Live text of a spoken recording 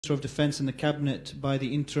Minister of Defense in the Cabinet by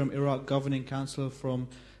the Interim Iraq Governing Council from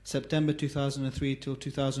September 2003 till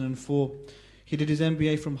 2004. He did his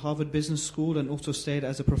MBA from Harvard Business School and also stayed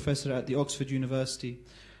as a professor at the Oxford University.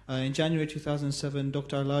 In January 2007,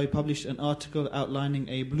 Dr. Allawi published an article outlining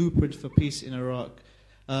a blueprint for peace in Iraq.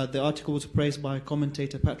 The article was praised by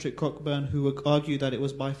commentator Patrick Cockburn, who argued that it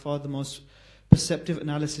was by far the most perceptive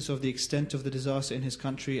analysis of the extent of the disaster in his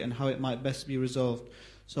country and how it might best be resolved.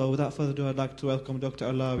 So without further ado, I'd like to welcome Dr.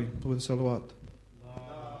 Allawi with salawat.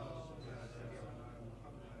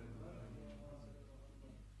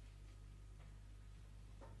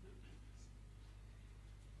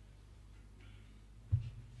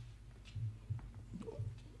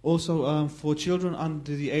 Also, for children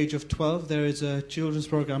under the age of 12, there is a children's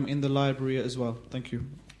program in the library as well. Thank you.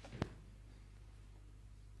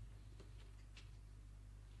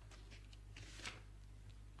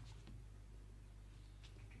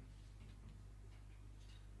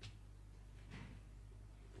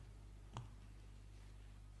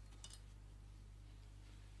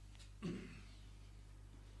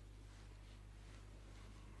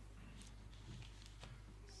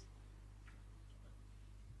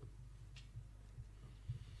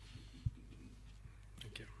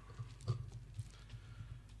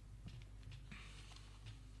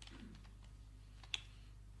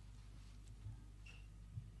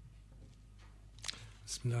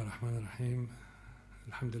 بسم الله الرحمن الرحيم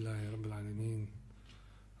الحمد لله رب العالمين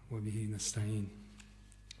وبه نستعين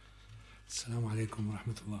السلام عليكم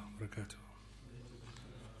ورحمة الله وبركاته.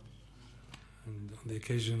 And on the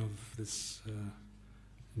occasion of this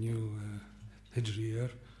new Hijri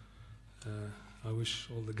year, I wish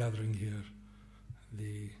all the gathering here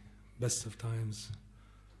the best of times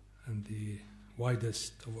and the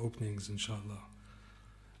widest of openings, inshallah,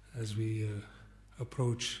 as we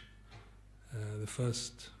approach the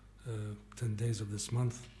first 10 days of this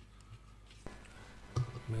month.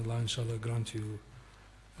 May Allah inshallah grant you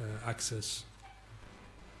access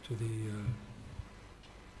to the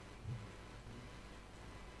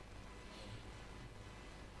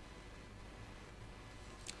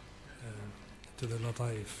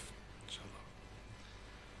lataif,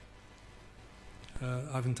 inshallah.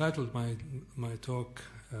 I've entitled my talk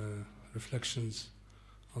Reflections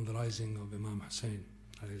on the Rising of Imam Hussein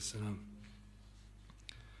alayhi salam.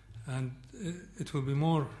 And it will be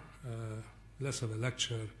less of a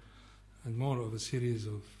lecture and more of a series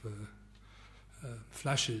of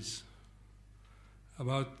flashes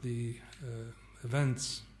about the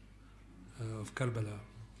events of Karbala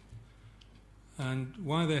and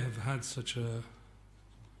why they have had such a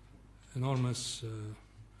enormous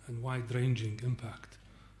and wide-ranging impact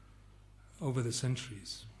over the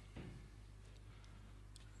centuries.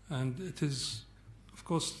 And it is, of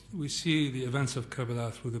course, we see the events of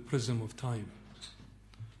Karbala through the prism of time.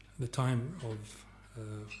 The time of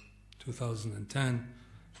 2010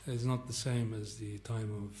 is not the same as the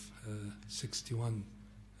time of 61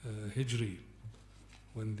 Hijri,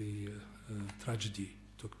 when the tragedy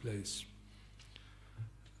took place.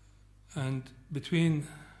 And between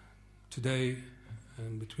today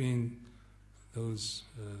and between those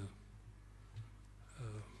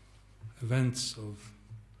events of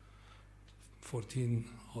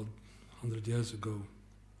 1400 years ago,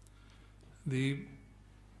 the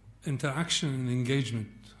interaction and engagement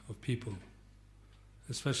of people,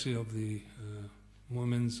 especially of the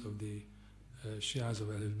Mu'mins, of the Shias of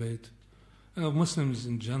Ahlul Bayt, and of Muslims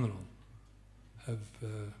in general, have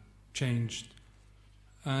changed.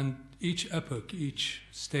 And each epoch, each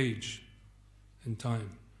stage in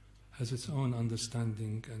time has its own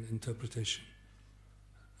understanding and interpretation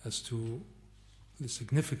as to the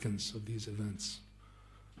significance of these events,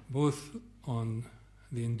 both on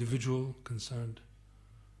the individual concerned,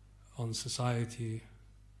 on society,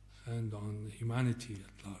 and on humanity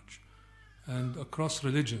at large, and across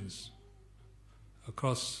religions,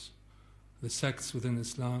 across the sects within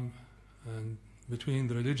Islam, and between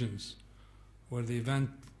the religions, where the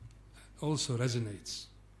event also resonates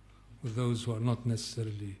with those who are not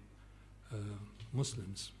necessarily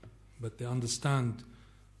Muslims, but they understand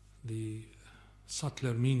the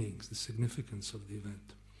subtler meanings, the significance of the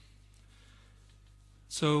event.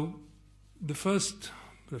 So the first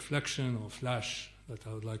reflection or flash that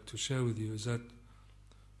I would like to share with you is that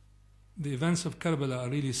the events of Karbala are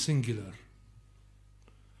really singular.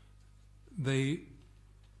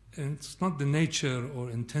 It's not the nature or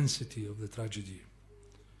intensity of the tragedy.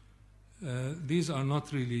 These are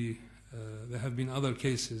not really, there have been other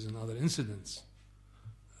cases and other incidents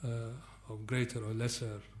of greater or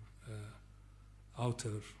lesser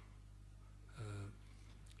outer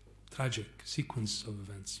tragic sequence of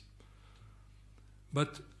events.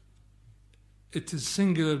 But it is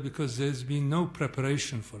singular because there's been no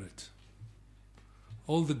preparation for it.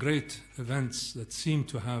 All the great events that seem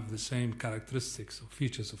to have the same characteristics or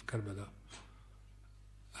features of Karbala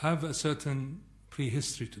have a certain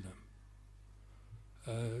prehistory to them.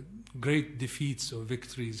 Great defeats or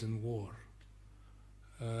victories in war,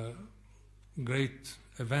 great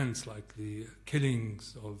events like the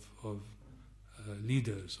killings of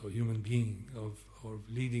leaders or human beings, or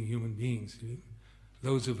leading human beings,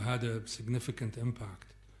 those who've had a significant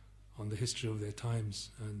impact on the history of their times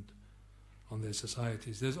and on their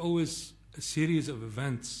societies. There's always a series of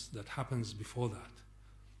events that happens before that.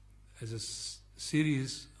 There's a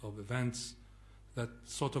series of events that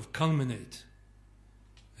sort of culminate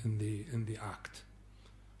in the act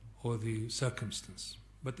or the circumstance.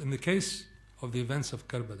 But in the case of the events of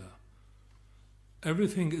Karbala,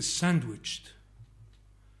 everything is sandwiched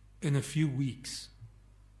in a few weeks.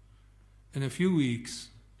 In a few weeks,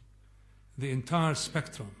 the entire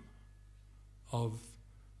spectrum of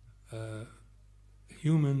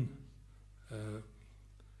human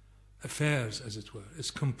affairs, as it were, is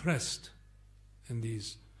compressed in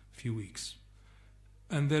these few weeks.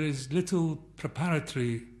 And there is little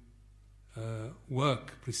preparatory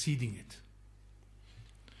work preceding it.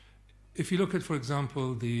 If you look at, for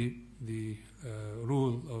example, the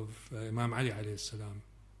rule of Imam Ali alayhi salam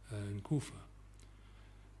in Kufa,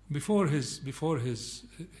 before his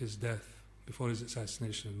death, before his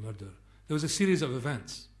assassination and murder, there was a series of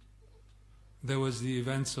events. There was the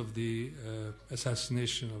events of the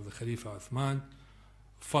assassination of the Khalifa Uthman,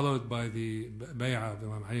 followed by the Bay'ah of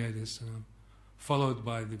Imam Ali alayhi salam, followed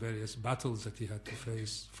by the various battles that he had to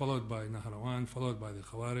face, followed by Nahrawan, followed by the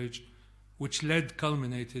Khawarij, which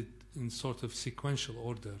culminated in sort of sequential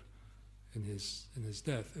order in his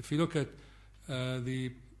death. If you look at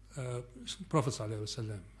the Prophet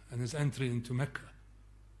ﷺ and his entry into Mecca,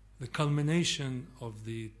 the culmination of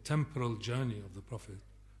the temporal journey of the Prophet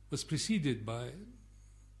was preceded by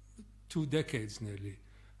 2 decades nearly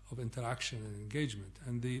of interaction and engagement,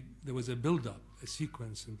 and there was a build-up, a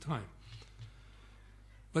sequence in time.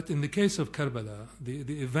 But in the case of Karbala,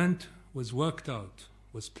 the event was worked out,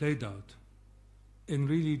 was played out in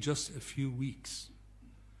really just a few weeks.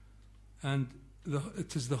 And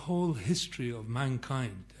it is the whole history of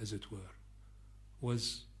mankind, as it were,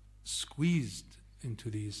 was squeezed into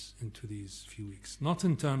these few weeks. Not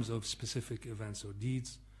in terms of specific events or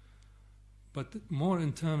deeds, but more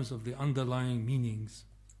in terms of the underlying meanings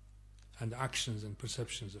and actions and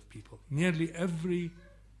perceptions of people. Nearly every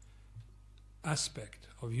aspect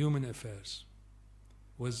of human affairs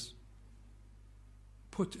was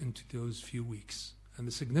put into those few weeks. And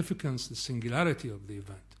the significance, the singularity of the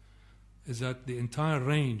event is that the entire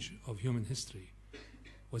range of human history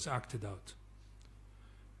was acted out.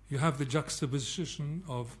 You have the juxtaposition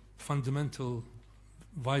of fundamental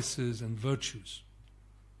vices and virtues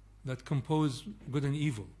that compose good and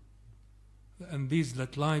evil, and these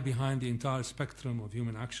that lie behind the entire spectrum of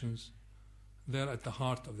human actions. They're at the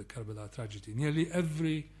heart of the Karbala tragedy. Nearly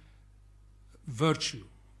every virtue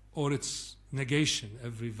or its negation,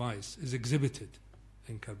 every vice, is exhibited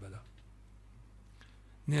in Karbala.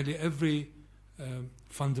 Nearly every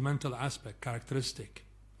fundamental aspect, characteristic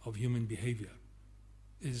of human behavior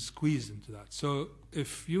is squeezed into that. So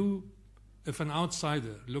if an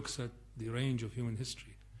outsider looks at the range of human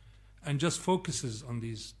history and just focuses on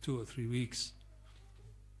these 2 or 3 weeks,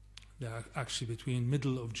 they're actually between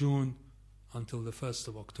middle of June until the 1st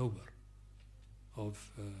of October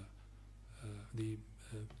of the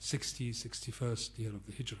 61st year of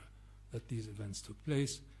the Hijrah that these events took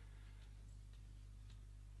place.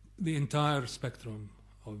 The entire spectrum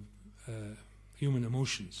of human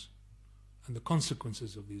emotions and the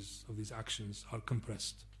consequences of these actions are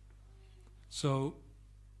compressed. So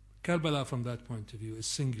Karbala from that point of view is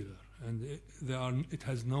singular, and it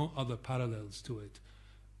has no other parallels to it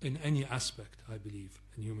in any aspect, I believe,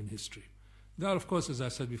 in human history. There are, of course, as I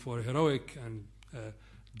said before, heroic and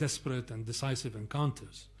desperate and decisive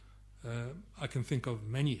encounters. I can think of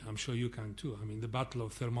many, I'm sure you can too. I mean, the Battle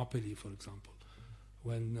of Thermopylae, for example,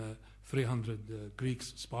 when 300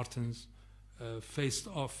 Greeks, Spartans, faced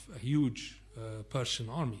off a huge Persian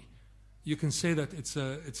army. You can say that it's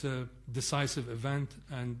a decisive event,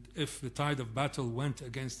 and if the tide of battle went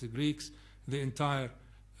against the Greeks, the entire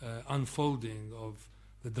unfolding of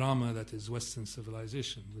the drama that is Western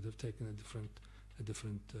civilization would have taken a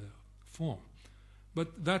different form. But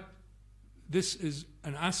this is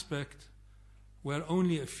an aspect where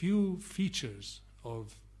only a few features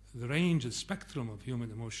of the range, the spectrum of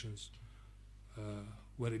human emotions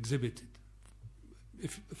were exhibited.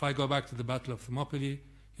 If I go back to the Battle of Thermopylae,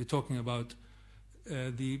 you're talking about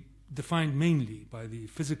defined mainly by the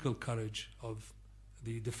physical courage of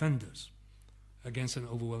the defenders against an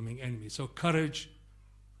overwhelming enemy. So courage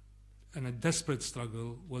and a desperate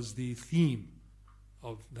struggle was the theme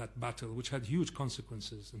of that battle, which had huge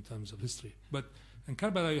consequences in terms of history. But in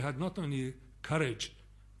Karbala, you had not only courage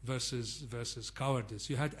versus cowardice,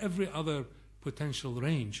 you had every other potential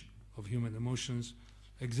range of human emotions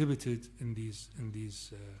exhibited in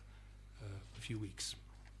these few weeks.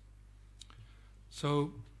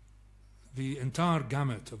 So the entire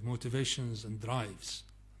gamut of motivations and drives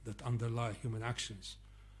that underlie human actions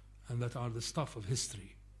and that are the stuff of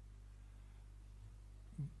history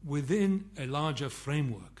within a larger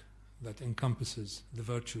framework that encompasses the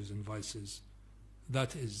virtues and vices,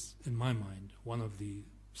 that is, in my mind, one of the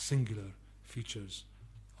singular features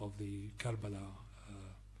of the Karbala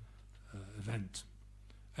event.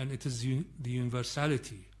 And it is the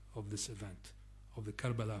universality of this event, of the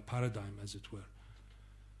Karbala paradigm, as it were,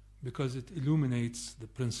 because it illuminates the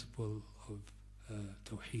principle of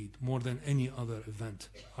Tawheed more than any other event,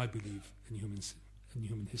 I believe, in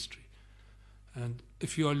human history. And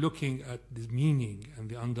if you are looking at the meaning and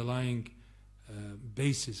the underlying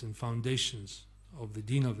basis and foundations of the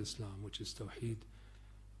Deen of Islam, which is Tawheed,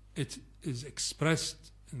 it is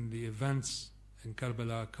expressed in the events in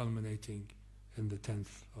Karbala culminating in the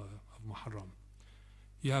 10th of Muharram.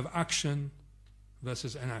 You have action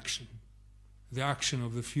versus inaction, the action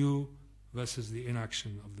of the few versus the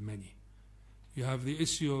inaction of the many. You have the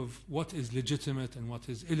issue of what is legitimate and what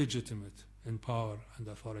is illegitimate in power and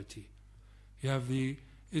authority. You have the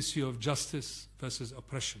issue of justice versus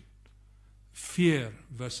oppression, fear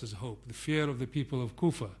versus hope, the fear of the people of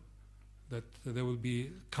Kufa that they will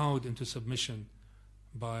be cowed into submission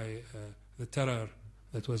by the terror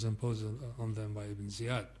that was imposed on them by Ibn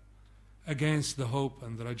Ziyad, against the hope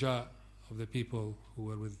and the raja of the people who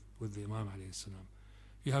were with the Imam alayhi salam.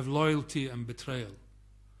 You have loyalty and betrayal.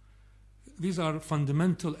 These are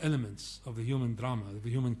fundamental elements of the human drama, of the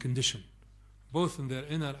human condition, both in their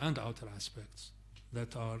inner and outer aspects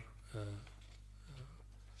that are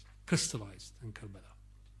crystallized in Karbala.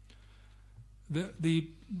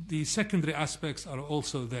 The secondary aspects are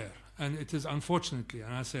also there, and it is unfortunately,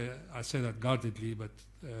 and I say that guardedly, but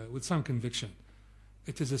with some conviction,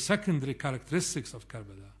 it is the secondary characteristics of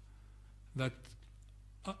Karbala that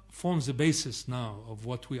forms the basis now of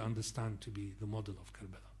what we understand to be the model of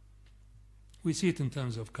Karbala. We see it in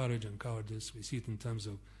terms of courage and cowardice. We see it in terms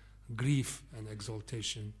of grief and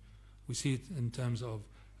exaltation. We see it in terms of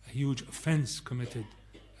a huge offense committed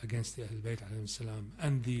against the Ahlul Bayt alayhim salam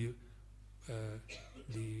and the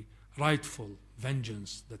rightful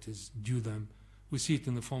vengeance that is due them. We see it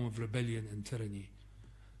in the form of rebellion and tyranny.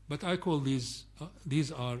 But I call these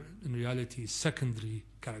are in reality secondary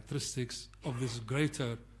characteristics of this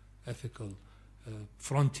greater ethical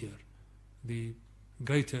frontier, the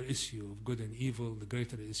greater issue of good and evil, the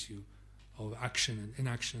greater issue of action and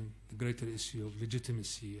inaction, the greater issue of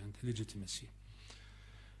legitimacy and illegitimacy.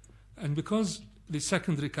 And because the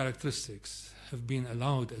secondary characteristics have been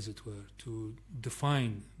allowed, as it were, to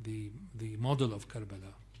define the model of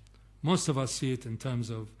Karbala, most of us see it in terms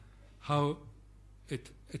of how it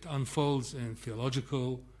unfolds in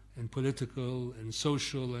theological, in political, in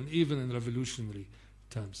social, and even in revolutionary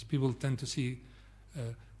terms. People tend to see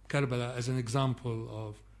Karbala as an example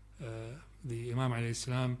of the Imam alayhi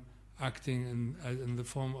salam acting in the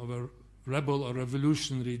form of a rebel or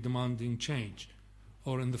revolutionary demanding change,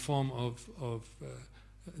 or in the form of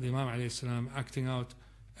the Imam alayhi salam acting out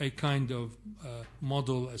a kind of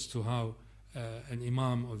model as to how an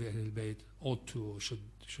Imam of the Ahlul Bayt ought to or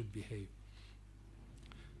should behave.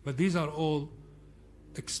 But these are all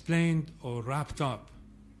explained or wrapped up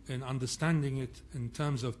in understanding it in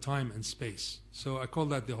terms of time and space. So I call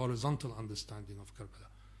that the horizontal understanding of Karbala.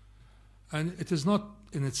 And it is not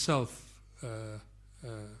in itself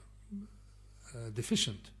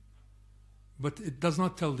deficient, but it does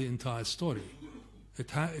not tell the entire story.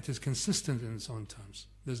 It is consistent in its own terms.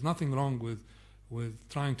 There's nothing wrong with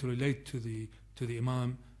trying to relate to the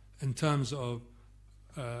Imam in terms of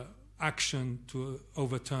action to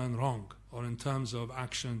overturn wrong, or in terms of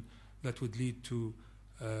action that would lead to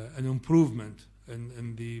an improvement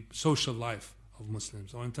in the social life of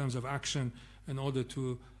Muslims, or in terms of action in order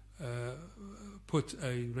to put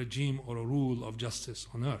a regime or a rule of justice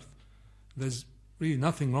on earth. There's really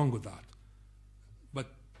nothing wrong with that. But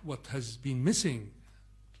what has been missing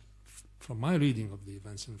from my reading of the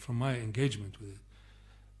events and from my engagement with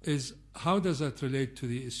it is, how does that relate to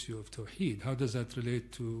the issue of Tawheed? How does that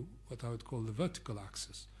relate to what I would call the vertical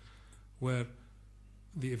axis, where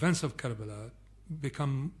the events of Karbala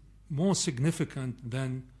become more significant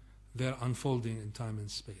than their unfolding in time and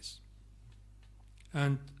space.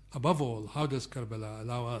 And above all, how does Karbala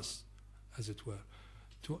allow us, as it were,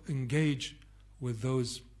 to engage with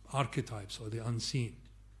those archetypes or the unseen?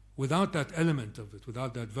 Without that element of it,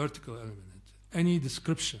 without that vertical element, any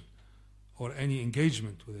description or any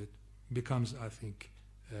engagement with it becomes, I think,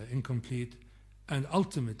 incomplete, and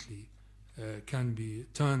ultimately can be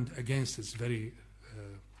turned against its very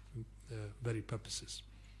purposes.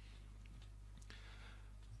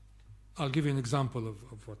 I'll give you an example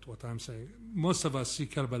of what I'm saying. Most of us see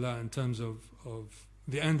Karbala in terms of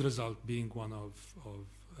the end result being one of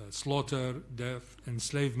slaughter, death,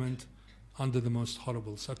 enslavement under the most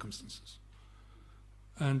horrible circumstances.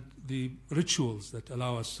 And the rituals that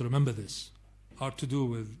allow us to remember this are to do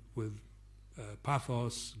with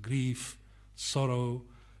pathos, grief, sorrow,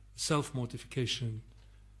 self-mortification.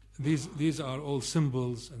 These are all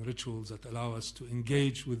symbols and rituals that allow us to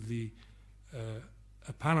engage with the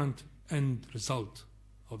apparent end result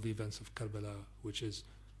of the events of Karbala, which is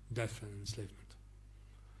death and enslavement.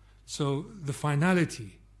 So the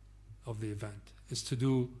finality of the event is to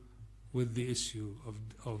do with the issue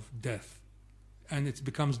of death. And it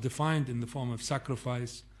becomes defined in the form of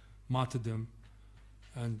sacrifice, martyrdom,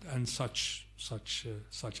 and such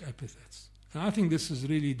epithets. And I think this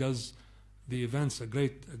really does the events a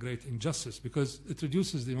great injustice, because it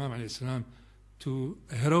reduces the Imam alayhi salam to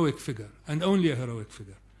a heroic figure, and only a heroic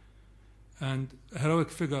figure. And a heroic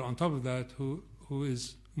figure on top of that who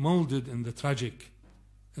is molded in the tragic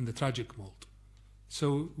mold.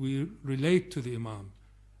 So we relate to the Imam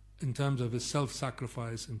in terms of his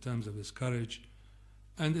self-sacrifice, in terms of his courage.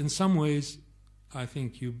 And in some ways, I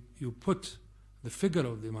think you put the figure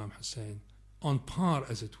of the Imam Hussein on par,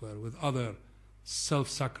 as it were, with other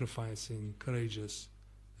self-sacrificing, courageous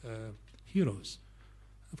heroes.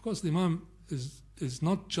 Of course, the Imam is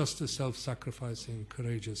not just a self-sacrificing,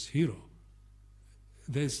 courageous hero.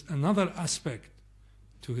 There's another aspect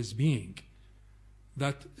to his being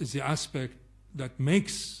that is the aspect that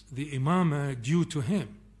makes the Imamah due to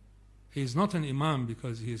him. He is not an Imam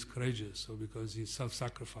because he is courageous or because he is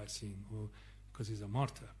self-sacrificing or because he's a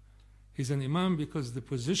martyr. He's an Imam because the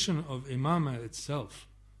position of Imamah itself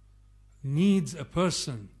needs a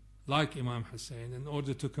person like Imam Hussein in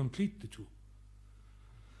order to complete the two.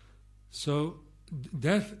 So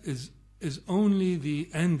death is only the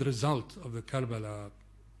end result of the Karbala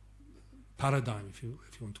paradigm, if you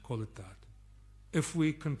want to call it that, if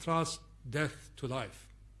we contrast death to life.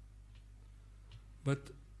 But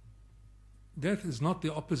death is not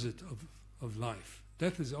the opposite of life.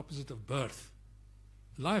 Death is the opposite of birth.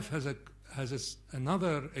 Life has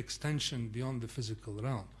another extension beyond the physical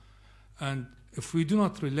realm. And if we do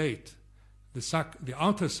not relate the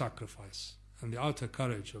outer sacrifice and the outer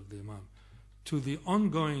courage of the Imam to the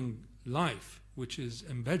ongoing life which is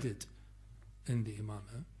embedded in the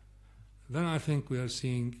Imam, then I think we are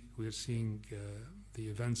seeing the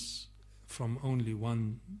events from only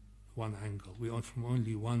one angle. We are from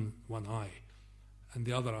only one eye, and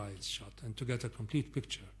the other eye is shut. And to get a complete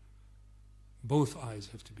picture, both eyes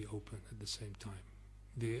have to be open at the same time.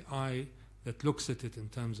 The eye that looks at it in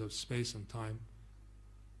terms of space and time,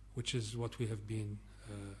 which is what we have been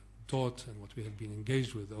taught and what we have been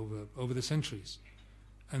engaged with over the centuries,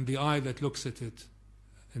 and the eye that looks at it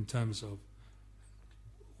in terms of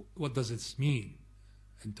what does it mean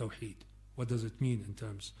in Tawheed? What does it mean in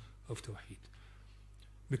terms of Tawheed?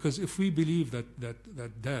 Because if we believe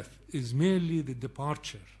that death is merely the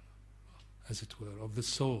departure, as it were, of the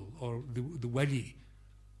soul or the wali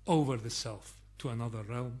over the self to another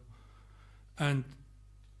realm, and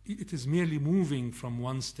it is merely moving from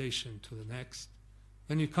one station to the next,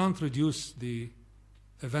 then you can't reduce the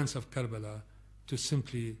events of Karbala to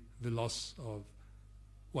simply the loss of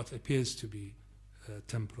what appears to be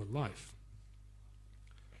temporal life.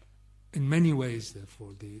 In many ways,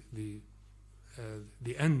 therefore, the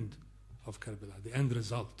end of Karbala, the end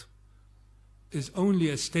result, is only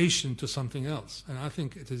a station to something else. And I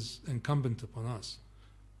think it is incumbent upon us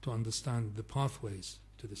to understand the pathways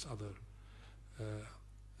to this other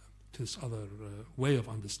way of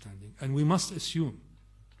understanding. And we must assume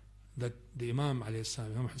that the Imam alayhi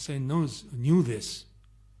salam, Imam Hussein knew this.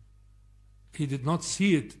 He did not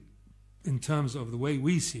see it in terms of the way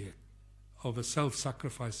we see it, of a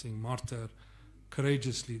self-sacrificing martyr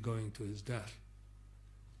courageously going to his death.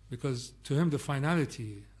 Because to him the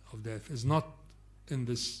finality of death is not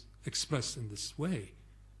expressed in this way.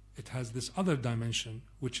 It has this other dimension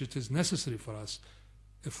which it is necessary for us,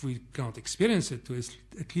 if we cannot experience it, to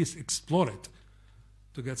at least explore it,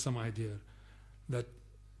 to get some idea that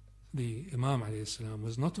the Imam alayhi salam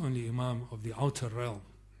was not only Imam of the outer realm,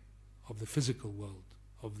 of the physical world,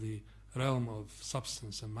 of the realm of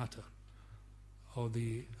substance and matter, or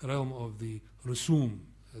the realm of the rusum,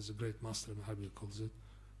 as a great master Ibn Arabi calls it,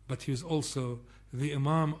 but he is also the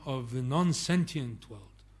Imam of the non-sentient world,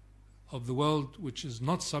 of the world which is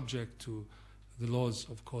not subject to the laws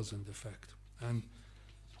of cause and effect. And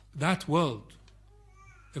that world,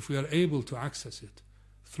 if we are able to access it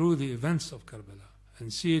through the events of Karbala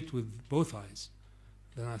and see it with both eyes,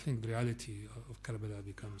 then I think the reality of Karbala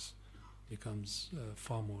becomes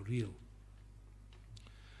far more real.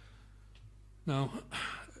 Now,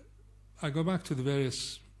 I go back to the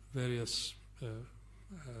various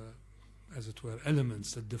as it were,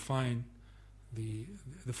 elements that define the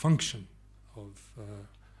function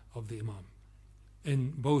of the Imam,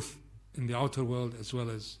 in both in the outer world as well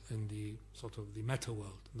as in the sort of the meta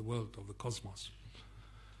world, the world of the cosmos.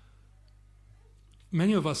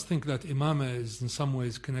 Many of us think that Imamah is in some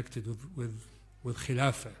ways connected with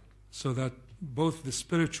Khilafah, so that both the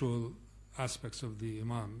spiritual aspects of the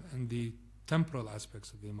Imam and the temporal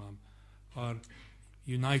aspects of the Imam are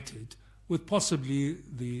united, with possibly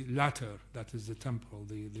the latter, that is the temporal,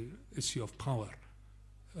 the issue of power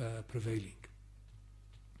prevailing.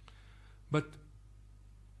 But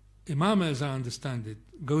Imamah, as I understand it,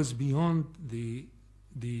 goes beyond the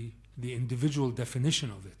individual definition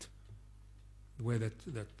of it, the way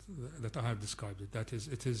that I have described it. That is,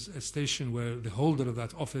 it is a station where the holder of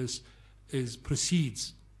that office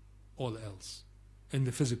precedes all else in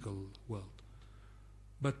the physical world.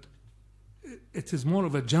 But it is more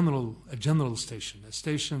of a general station, a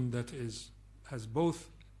station that has both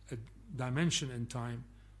a dimension in time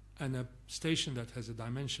and a station that has a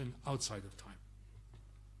dimension outside of time.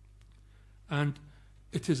 And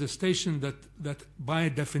it is a station that by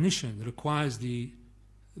definition requires the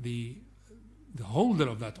holder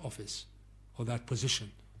of that office or that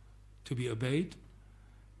position to be obeyed,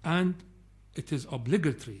 and it is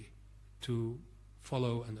obligatory to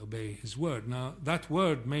follow and obey his word. Now, that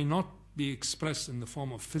word may not be expressed in the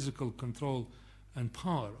form of physical control and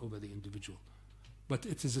power over the individual, but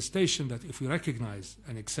it is a station that if we recognize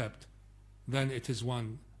and accept, then it is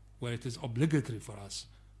one where it is obligatory for us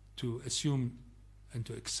to assume and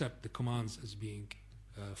to accept the commands as being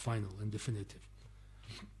final and definitive.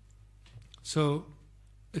 So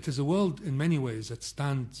it is a world in many ways that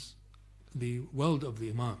stands, the world of the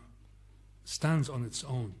Imam stands on its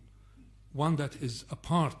own, one that is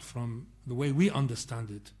apart from the way we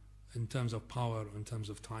understand it in terms of power, in terms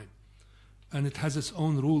of time. And it has its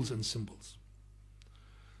own rules and symbols.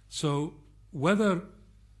 So whether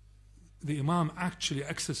the Imam actually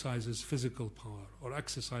exercises physical power or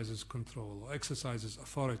exercises control or exercises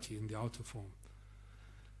authority in the outer form,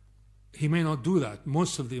 he may not do that.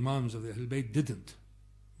 Most of the Imams of the Ahlul Bayt didn't,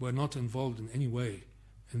 were not involved in any way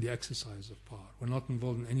in the exercise of power, were not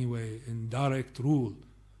involved in any way in direct rule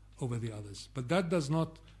over the others. But that does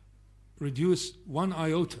not reduce one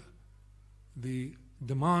iota the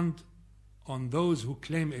demand on those who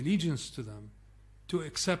claim allegiance to them to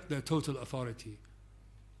accept their total authority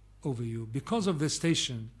over you because of the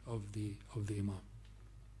station of the Imam.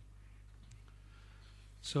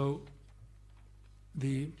 So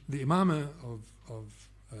the Imamah of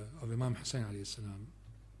Imam Hussein alayhi salam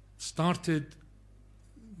started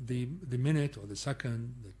the minute or the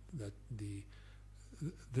second that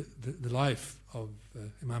the life of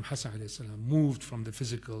Imam Hassan alayhi salam moved from the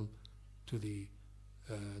physical to the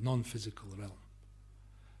non-physical realm.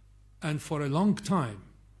 And for a long time,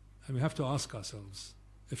 and we have to ask ourselves,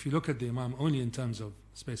 if you look at the Imam only in terms of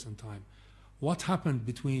space and time, what happened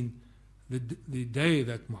between the day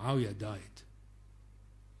that Muawiyah died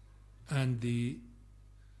and the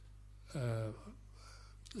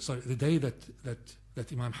day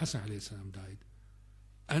that Imam Hassan alayhi salam died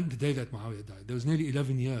and the day that Muawiyah died? There was nearly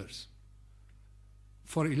 11 years.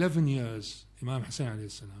 For 11 years, Imam Hassan alayhi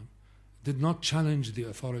salam did not challenge the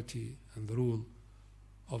authority and the rule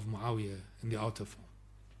of Muawiyah in the outer form.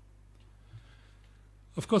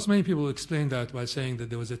 Of course, many people explain that by saying that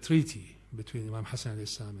there was a treaty between Imam Hassan alayhi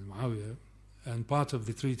salam and Muawiyah, and part of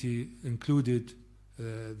the treaty included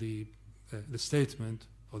the statement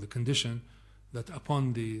or the condition that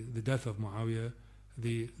upon the death of Muawiyah,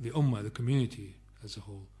 the ummah, the community as a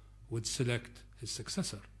whole, would select his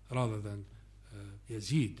successor rather than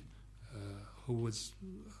Yazid, who was,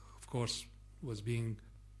 of course, was being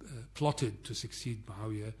plotted to succeed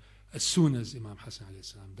Muawiyah as soon as Imam Hassan alayhi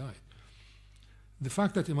salam died. The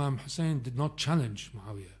fact that Imam Hussein did not challenge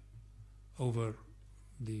Muawiyah over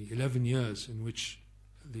the 11 years in which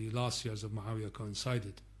the last years of Muawiyah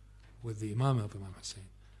coincided with the Imamah of Imam Hussein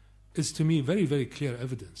is to me very, very clear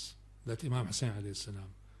evidence that Imam Hussein alayhi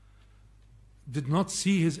salam did not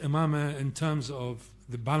see his Imamah in terms of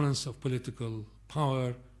the balance of political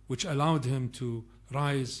power which allowed him to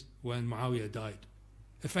rise when Muawiyah died.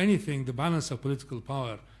 If anything, the balance of political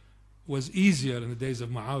power was easier in the days of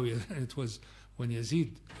Muawiyah than it was when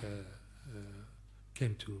Yazid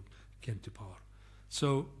came to power.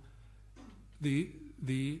 So the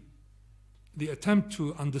attempt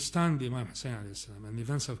to understand the Imam Hussein alayhi salam and the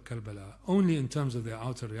events of Karbala only in terms of their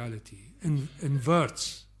outer reality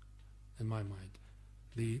inverts, in my mind,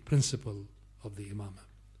 the principle of the Imamah,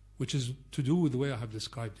 which is to do with the way I have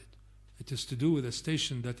described it. It is to do with a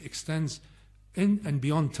station that extends in and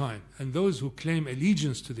beyond time. And those who claim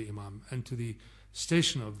allegiance to the Imam and to the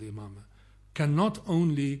station of the Imamah can not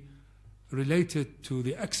only relate it to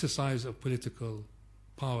the exercise of political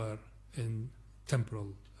power in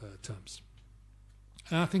temporal terms.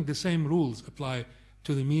 And I think the same rules apply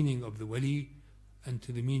to the meaning of the wali and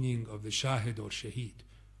to the meaning of the shahid or shaheed.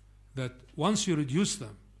 That once you reduce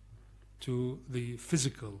them to the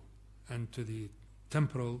physical and to the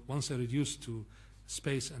temporal, once they're reduced to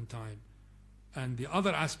space and time, and the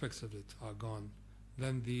other aspects of it are gone,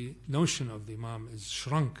 then the notion of the Imam is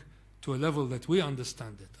shrunk to a level that we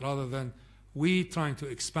understand it, rather than we trying to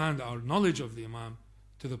expand our knowledge of the Imam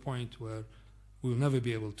to the point where we will never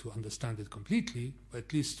be able to understand it completely, but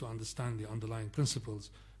at least to understand the underlying principles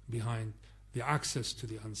behind the access to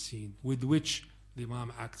the unseen, with which the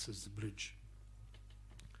Imam acts as the bridge.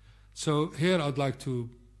 So here I'd like to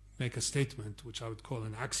make a statement which I would call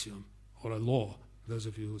an axiom or a law, those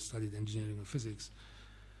of you who studied engineering or physics,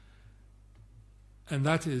 and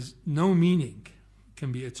that is no meaning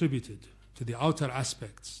can be attributed to the outer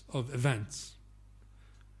aspects of events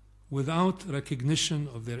without recognition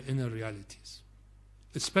of their inner realities,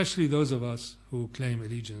 especially those of us who claim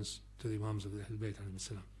allegiance to the Imams of the Ahlul Bayt alayhim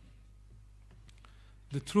salam.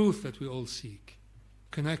 The truth that we all seek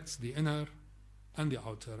connects the inner and the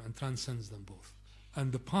outer and transcends them both.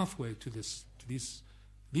 And the pathway to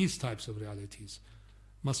these types of realities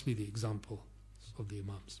must be the example of the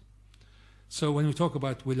Imams. So when we talk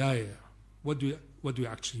about wilayah, what do we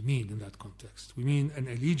actually mean in that context? We mean an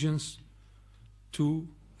allegiance to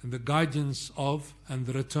and the guidance of and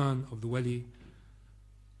the return of the wali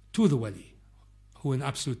to the wali, who in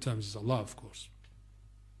absolute terms is Allah, of course.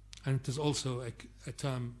 And it is also a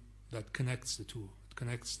term that connects the two. It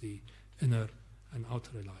connects the inner and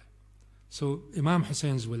outer wilayah. So Imam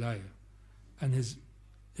Hussein's wilayah and his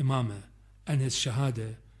imamah and his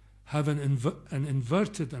shahada have an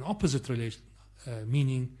inverted and opposite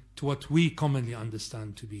meaning to what we commonly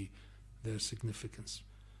understand to be their significance.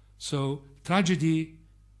 So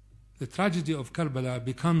the tragedy of Karbala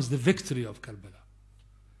becomes the victory of Karbala.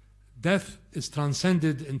 Death is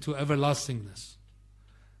transcended into everlastingness.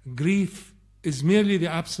 Grief is merely the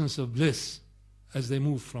absence of bliss as they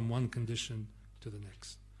move from one condition to the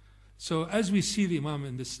next. So as we see the Imam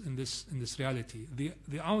in this reality,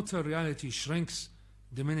 the outer reality shrinks,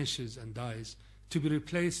 diminishes and dies to be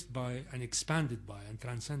replaced by and expanded by and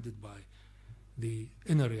transcended by the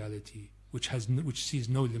inner reality which sees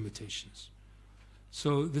no limitations.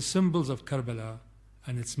 So the symbols of Karbala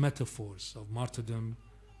and its metaphors of martyrdom,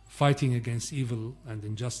 fighting against evil and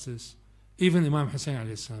injustice, even Imam Hussein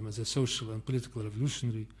alayhi salam as a social and political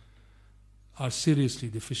revolutionary, are seriously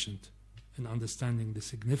deficient in understanding the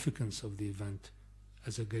significance of the event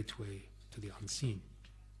as a gateway to the unseen.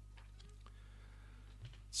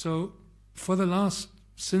 So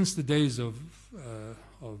since the days of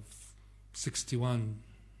 61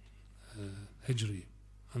 Hijri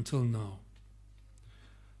until now,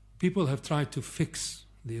 people have tried to fix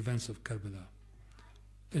the events of Karbala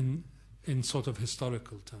in sort of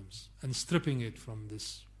historical terms and stripping it from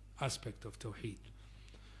this aspect of Tawheed.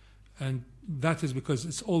 And that is because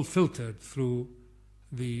it's all filtered through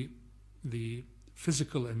the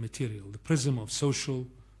physical and material, the prism of social,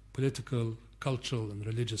 political, cultural and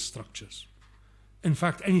religious structures. In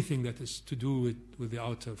fact, anything that is to do with the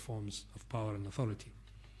outer forms of power and authority.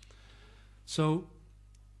 So,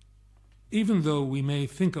 even though we may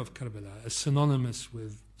think of Karbala as synonymous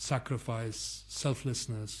with sacrifice,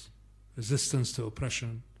 selflessness, resistance to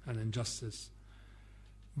oppression and injustice,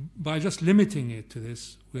 by just limiting it to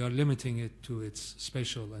this, we are limiting it to its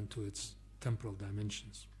spatial and to its temporal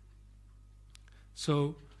dimensions.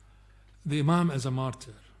 So, the Imam as a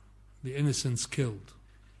martyr, the innocents killed,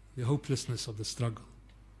 the hopelessness of the struggle,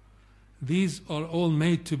 these are all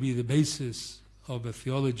made to be the basis of a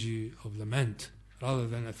theology of lament rather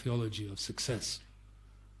than a theology of success.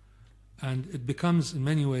 And it becomes, in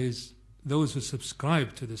many ways, those who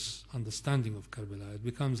subscribe to this understanding of Karbala, it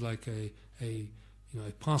becomes like a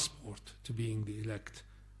passport to being the elect.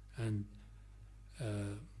 And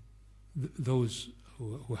those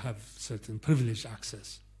who have certain privileged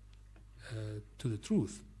access to the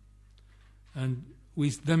truth. And we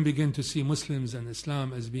then begin to see Muslims and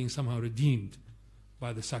Islam as being somehow redeemed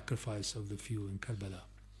by the sacrifice of the few in Karbala.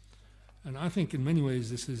 And I think in many ways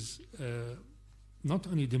this is not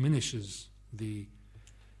only diminishes the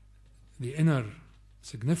inner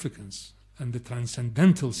significance and the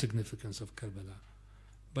transcendental significance of Karbala,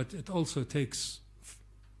 but it also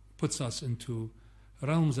puts us into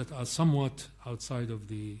realms that are somewhat outside of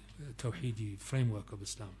the Tawheedi framework of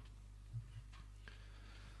Islam.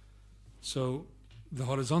 So the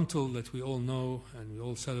horizontal that we all know and we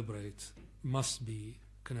all celebrate must be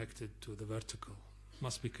connected to the vertical,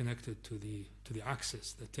 must be connected to the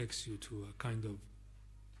axis that takes you to a kind of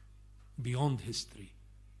beyond history,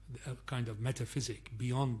 a kind of metaphysic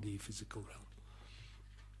beyond the physical realm.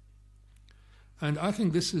 And I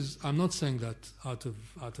think this is, I'm not saying that out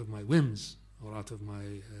of my whims or out of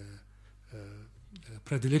my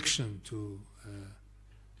predilection to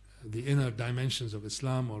the inner dimensions of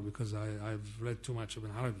Islam, or because I've read too much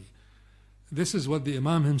Ibn Arabi. This is what the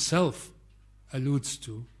Imam himself alludes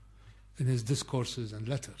to in his discourses and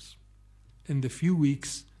letters. In the few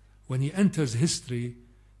weeks when he enters history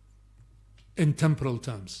in temporal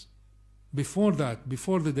terms. Before that,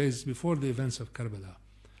 before the events of Karbala,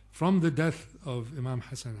 from the death of Imam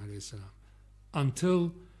Hassan alayhi salam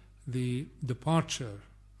until the departure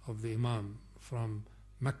of the Imam from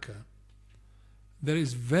Mecca, there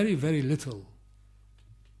is very, very little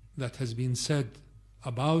that has been said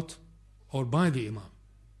about or by the Imam.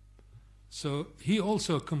 So he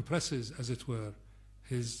also compresses, as it were,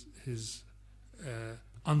 his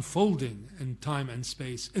unfolding in time and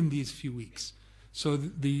space in these few weeks. So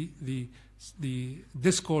the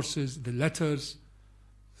discourses, the letters,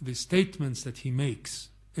 the statements that he makes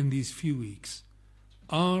in these few weeks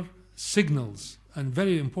are signals, and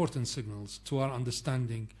very important signals, to our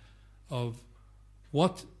understanding of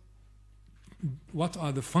what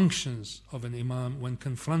are the functions of an Imam when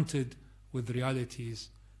confronted with the realities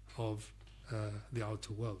of the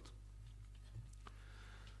outer world.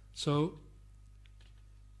 So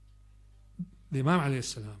the Imam alayhi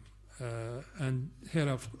salam, and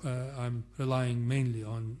here I'm relying mainly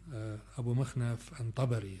on Abu Mikhnaf and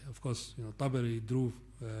Tabari. Of course, Tabari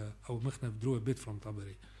Abu Mikhnaf drew a bit from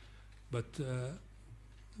Tabari, but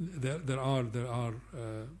there are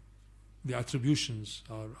the attributions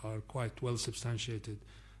are quite well substantiated,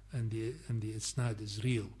 and the isnad is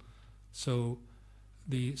real. So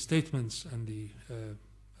the statements and the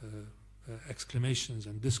exclamations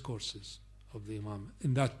and discourses of the Imam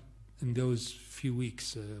in those few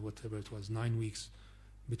weeks, whatever it was, 9 weeks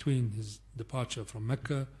between his departure from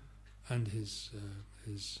Mecca and his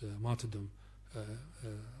martyrdom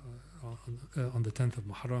on the 10th of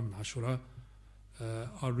Muharram, Ashura,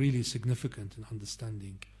 are really significant in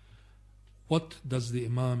understanding what does the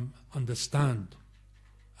Imam understand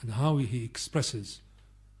and how he expresses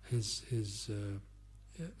his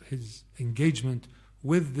engagement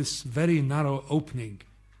with this very narrow opening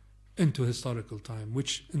into historical time,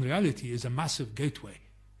 which in reality is a massive gateway.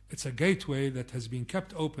 It's a gateway that has been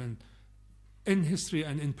kept open in history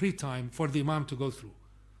and in pre-time for the Imam to go through.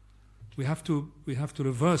 We have to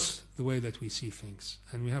reverse the way that we see things,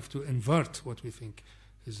 and we have to invert what we think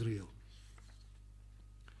is real.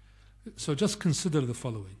 So just consider the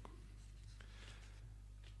following.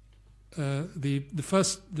 The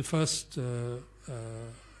first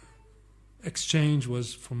exchange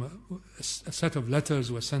was from a set of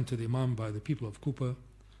letters were sent to the Imam by the people of Kufa,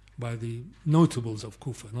 by the notables of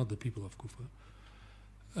Kufa, not the people of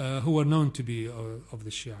Kufa, who were known to be of the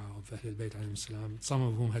Shia, of Ahlul Bayt alayhim salam, some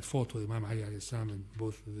of whom had fought with Imam Ali alayhi salam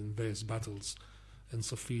in various battles in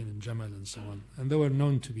Siffin and Jamal and so on. And they were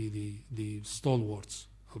known to be the stalwarts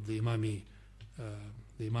of the Imami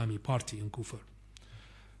party in Kufa.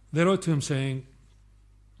 They wrote to him saying,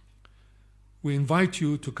 "We invite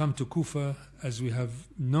you to come to Kufa as we have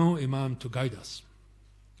no Imam to guide us."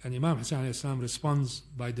 And Imam Hassan alayhi salam responds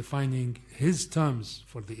by defining his terms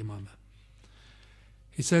for the Imamah.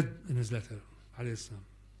 He said in his letter, alayhi salam,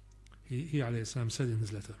 he alayhi salam said in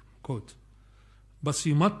his letter, quote, "But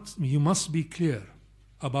you must be clear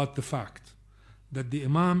about the fact that the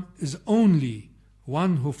Imam is only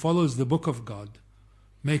one who follows the book of God,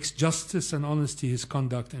 makes justice and honesty his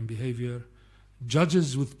conduct and behavior,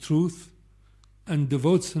 judges with truth, and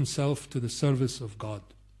devotes himself to the service of God."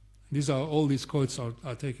 All these quotes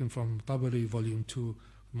are taken from Tabari, volume 2,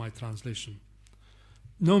 my translation.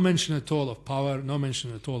 No mention at all of power, no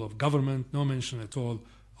mention at all of government, no mention at all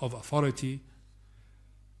of authority.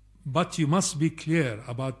 But you must be clear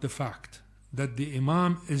about the fact that the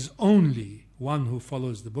Imam is only one who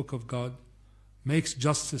follows the book of God, makes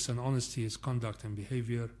justice and honesty his conduct and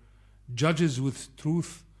behavior, judges with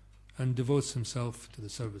truth, and devotes himself to the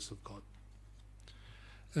service of God.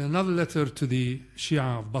 In another letter to the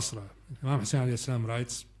Shia of Basra, Imam Hussein alayhi salam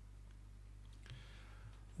writes,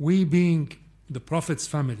 "We being the Prophet's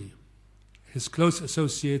family, his close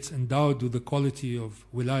associates endowed with the quality of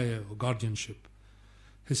wilayah or guardianship,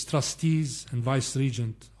 his trustees and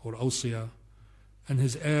vice-regent or awsiya, and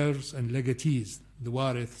his heirs and legatees, the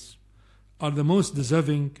wariths, are the most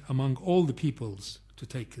deserving among all the peoples to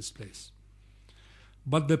take his place.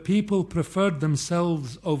 But the people preferred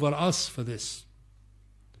themselves over us for this.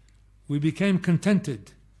 We became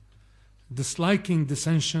contented, disliking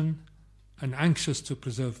dissension and anxious to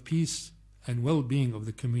preserve peace and well-being of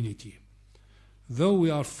the community, though we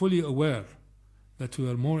are fully aware that we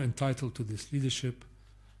are more entitled to this leadership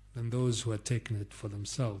than those who had taken it for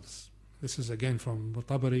themselves." This is again from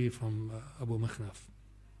Tabari, from Abu Mikhnaf.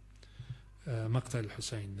 Maqta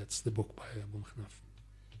al-Hussein, that's the book by Abu Mikhnaf.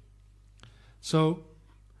 So,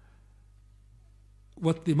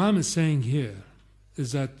 what the Imam is saying here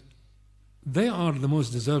is that they are the most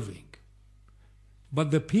deserving, but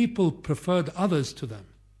the people preferred others to them.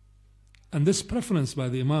 And this preference by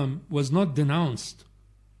the Imam was not denounced.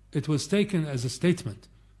 It was taken as a statement.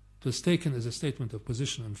 It was taken as a statement of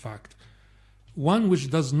position and fact. One which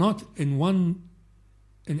does not in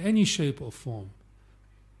any shape or form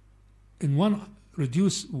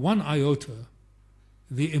reduce one iota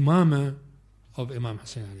the imamah of Imam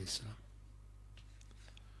Hussein alayhi salam.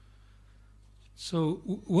 So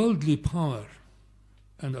worldly power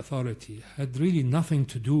and authority had really nothing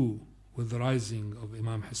to do with the rising of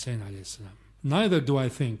Imam Hussein alayhi salam. Neither do I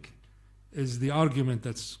think is the argument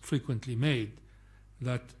that's frequently made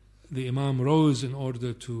that the Imam rose in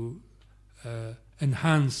order to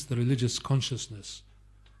enhance the religious consciousness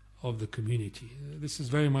of the community. This is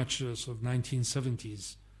very much sort of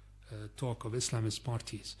 1970s talk of Islamist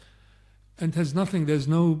parties, and has nothing. There's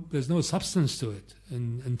no substance to it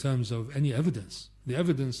in terms of any evidence. The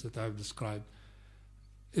evidence that I've described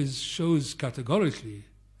shows categorically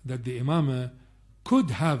that the imamah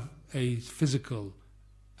could have a physical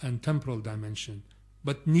and temporal dimension,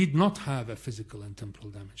 but need not have a physical and temporal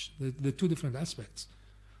dimension. They're two different aspects.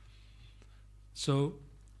 So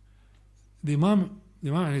the Imam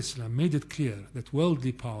alayhi salam made it clear that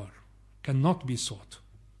worldly power cannot be sought.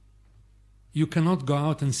 You cannot go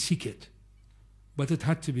out and seek it, but it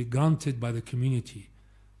had to be granted by the community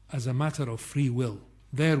as a matter of free will,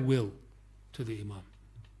 their will to the Imam.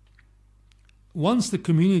 Once the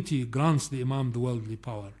community grants the Imam the worldly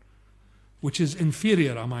power, which is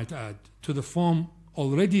inferior, I might add, to the form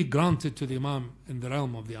already granted to the Imam in the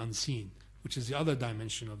realm of the unseen, which is the other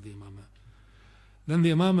dimension of the Imamah, then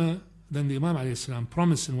the Imam alayhi salam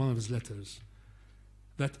promised in one of his letters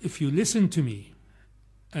that if you listen to me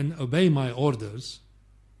and obey my orders,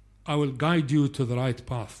 I will guide you to the right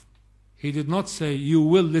path. He did not say, you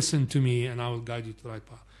will listen to me and I will guide you to the right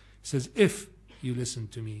path. He says, if you listen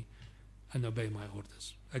to me and obey my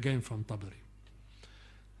orders. Again from Tabari.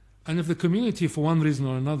 And if the community, for one reason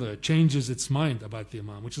or another, changes its mind about the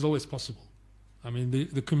Imam, which is always possible. I mean,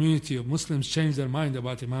 the community of Muslims changed their mind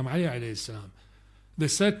about Imam Ali alayhi salam. They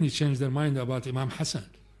certainly changed their mind about Imam Hassan.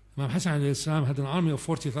 Imam Hassan alayhi salam had an army of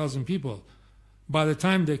 40,000 people. By the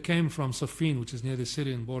time they came from Siffin, which is near the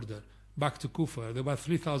Syrian border, back to Kufa, there were about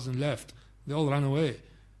 3,000 left. They all ran away.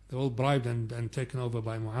 They were all bribed and taken over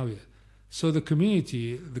by Muawiyah. So the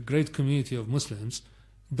community, the great community of Muslims,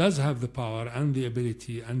 does have the power and the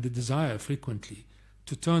ability and the desire frequently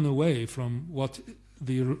to turn away from what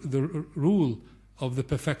the rule of the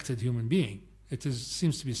perfected human being. It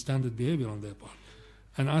seems to be standard behavior on their part.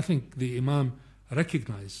 And I think the Imam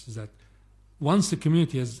recognizes that once the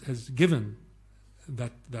community has given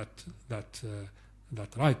that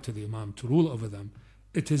right to the Imam to rule over them,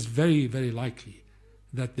 it is very, very likely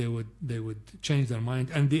that they would change their mind,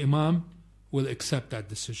 and the Imam will accept that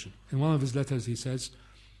decision. In one of his letters he says,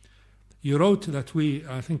 you wrote that we,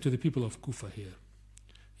 I think to the people of Kufa here,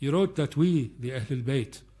 you wrote that we, the Ahlul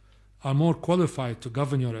Bayt, are more qualified to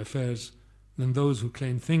govern your affairs than those who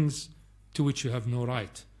claim things to which you have no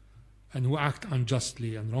right and who act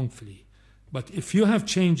unjustly and wrongfully. But if you have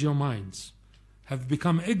changed your minds, have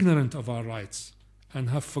become ignorant of our rights, and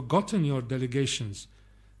have forgotten your delegations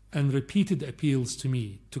and repeated appeals to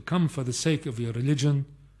me to come for the sake of your religion,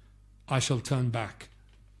 I shall turn back.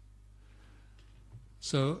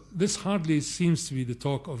 So this hardly seems to be the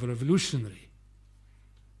talk of a revolutionary.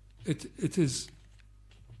 It is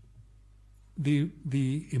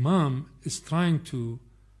the Imam is trying to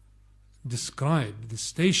describe the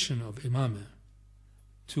station of Imamah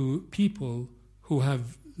to people who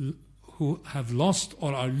who have lost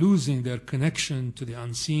or are losing their connection to the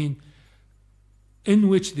unseen, in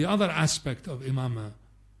which the other aspect of imamah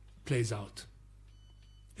plays out.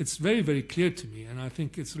 It's very, very clear to me, and I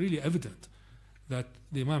think it's really evident that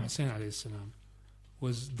the Imam Hussein alayhi salam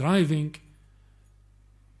was driving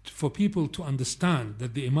for people to understand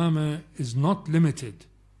that the imamah is not limited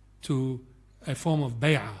to a form of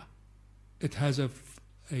bay'ah. It has a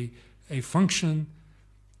function.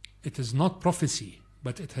 It is not prophecy,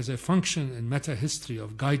 but it has a function in meta-history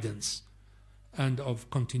of guidance and of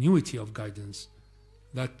continuity of guidance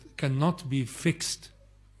that cannot be fixed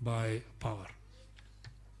by power.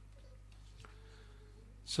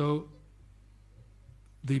 So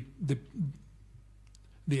the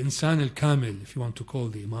insan al-kamil, if you want to call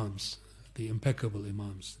the imams, the impeccable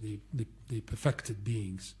imams, the perfected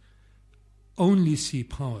beings, only see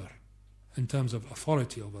power in terms of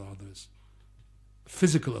authority over others,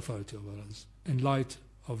 physical authority over others, in light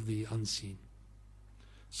of the unseen.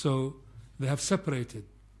 So they have separated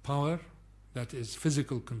power, that is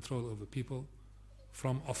physical control over people,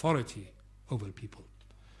 from authority over people.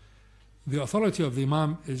 The authority of the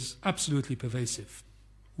imam is absolutely pervasive.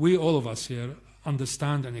 We, all of us here,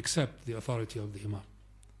 understand and accept the authority of the imam.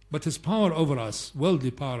 But his power over us,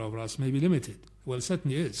 worldly power over us, may be limited. Well, it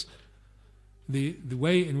certainly is. The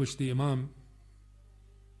way in which the imam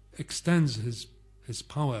extends his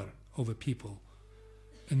power over people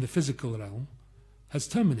in the physical realm has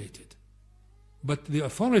terminated. But the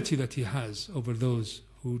authority that he has over those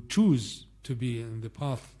who choose to be in the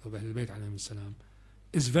path of Ahlul Bayt alayhim salam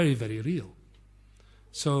is very, very real.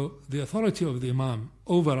 So the authority of the imam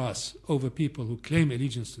over us, over people who claim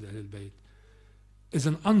allegiance to the Ahlul Bayt, is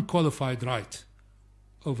an unqualified right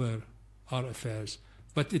over our affairs,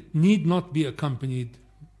 but it need not be accompanied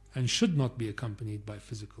and should not be accompanied by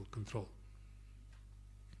physical control.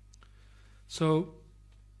 So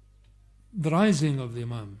the rising of the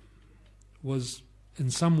imam was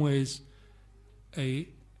in some ways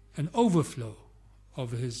an overflow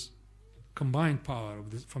of his combined power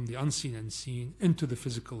from the unseen and seen into the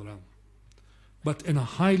physical realm, but in a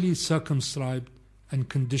highly circumscribed and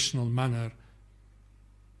conditional manner,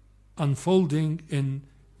 unfolding in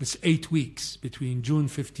this 8 weeks between June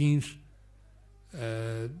 15th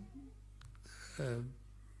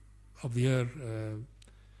of the year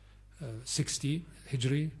 60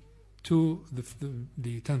 Hijri to the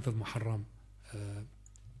 10th of Muharram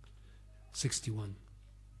 61.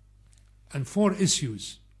 And 4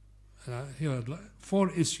 issues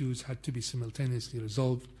had to be simultaneously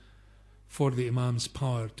resolved for the imam's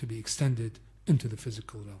power to be extended into the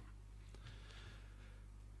physical realm.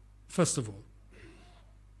 First of all,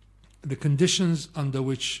 the conditions under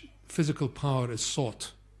which physical power is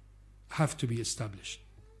sought have to be established.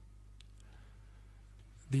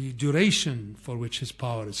 The duration for which his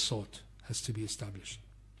power is sought has to be established.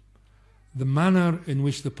 The manner in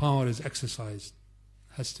which the power is exercised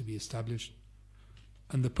has to be established.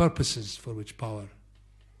 And the purposes for which power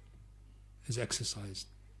is exercised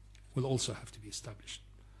will also have to be established.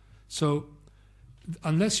 So,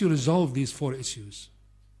 unless you resolve these 4 issues,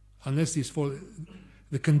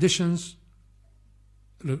 the conditions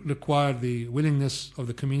require the willingness of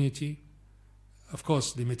the community, of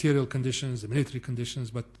course the material conditions, the military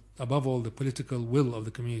conditions, but above all the political will of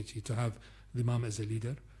the community to have the imam as a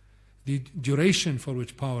leader. The duration for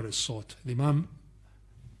which power is sought, the imam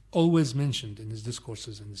always mentioned in his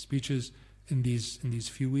discourses and his speeches in these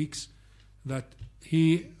few weeks that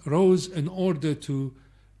he rose in order to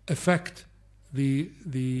effect the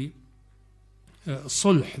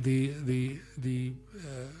sulh, the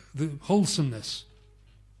wholesomeness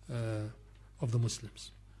of the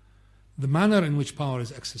Muslims. The manner in which power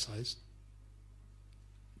is exercised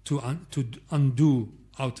to undo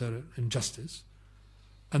outer injustice,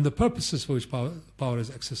 and the purposes for which power is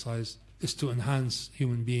exercised is to enhance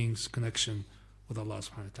human beings' connection with Allah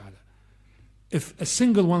subhanahu wa ta'ala. If a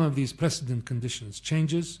single one of these precedent conditions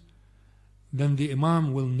changes, then the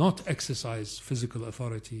imam will not exercise physical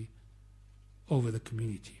authority over the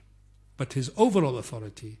community. But his overall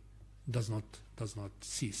authority does not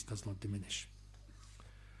cease, does not diminish.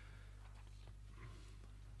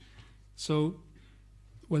 So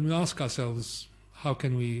when we ask ourselves, how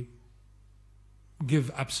can we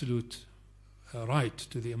give absolute right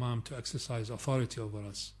to the imam to exercise authority over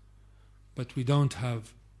us, but we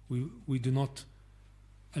do not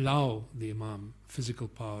allow the imam physical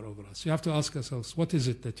power over us? You have to ask ourselves, what is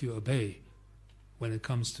it that you obey when it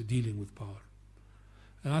comes to dealing with power?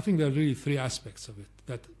 And I think there are really 3 aspects of it,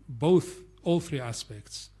 that all 3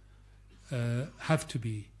 aspects have to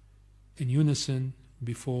be in unison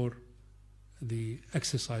before the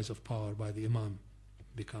exercise of power by the imam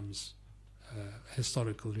becomes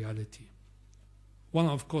historical reality. One,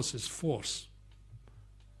 of course, is force.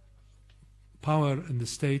 Power in the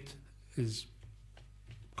state is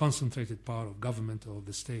concentrated power of government or of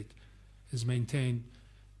the state is maintained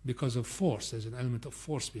because of force. There's an element of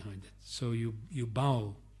force behind it. So you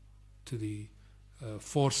bow to the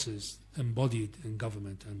forces embodied in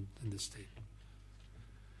government and in the state.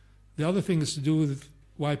 The other thing is to do with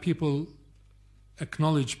why people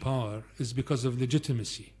acknowledge power is because of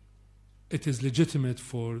legitimacy. It is legitimate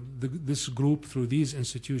for this group through these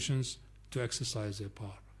institutions to exercise their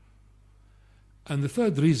power. And the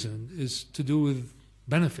third reason is to do with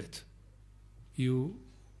benefit. You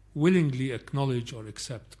willingly acknowledge or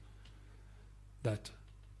accept that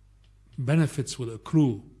benefits will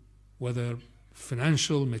accrue, whether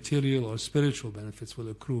financial, material, or spiritual benefits will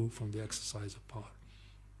accrue from the exercise of power.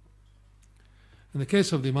 In the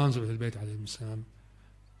case of the Imams of Ahl Bayt alayhim salam,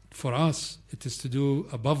 for us, it is to do,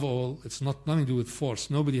 above all, it's nothing to do with force.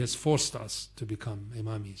 Nobody has forced us to become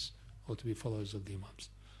imamis or to be followers of the Imams.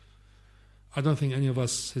 I don't think any of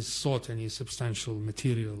us has sought any substantial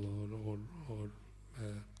material or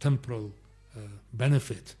temporal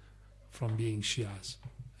benefit from being Shias.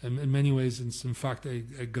 In many ways, it's in fact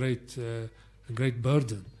a great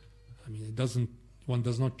burden. I mean, one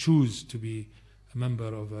does not choose to be a member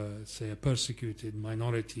of, say, a persecuted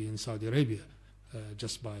minority in Saudi Arabia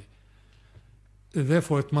just by.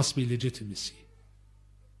 Therefore, it must be legitimacy.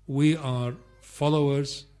 We are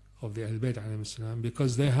followers of the Ahl Bayt alayhim salam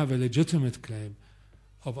because they have a legitimate claim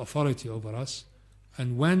of authority over us,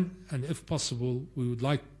 and when and if possible, we would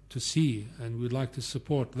like to see and we would like to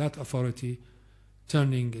support that authority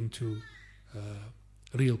turning into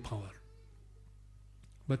real power.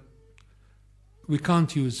 But we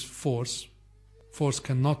can't use force. Force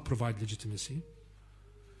cannot provide legitimacy.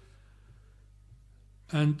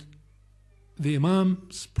 And the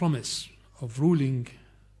Imam's promise of ruling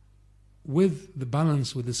with the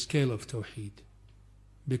balance, with the scale of Tawheed,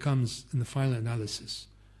 becomes, in the final analysis,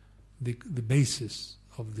 the basis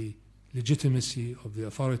of the legitimacy of the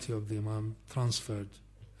authority of the Imam transferred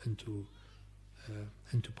into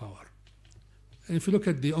power. And if you look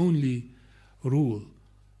at the only rule,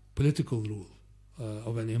 political rule,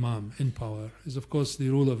 of an Imam in power, is of course the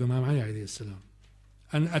rule of Imam Ali alayhi salam.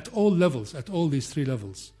 And at all levels, at all these three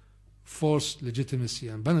levels, force, legitimacy,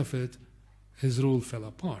 and benefit, his rule fell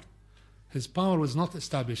apart. His power was not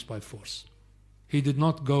established by force. He did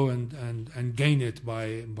not go and gain it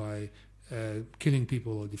by killing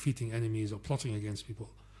people or defeating enemies or plotting against people.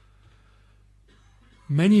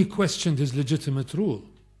 Many questioned his legitimate rule,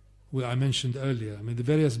 which I mentioned earlier. I mean, the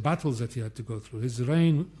various battles that he had to go through. His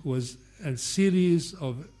reign was a series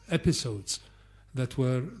of episodes that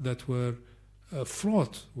were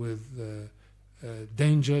fraught with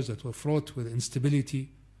dangers, that were fraught with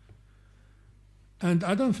instability. And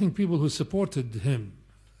I don't think people who supported him,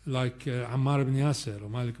 like Ammar ibn Yasir or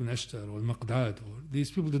Malik ibn Ashtar or Al-Maqdad, or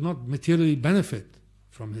these people did not materially benefit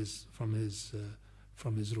from his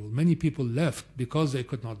rule. Many people left because they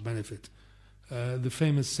could not benefit. The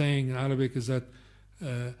famous saying in Arabic is that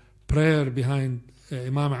prayer behind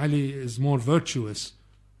Imam Ali is more virtuous,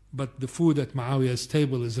 but the food at Muawiyah's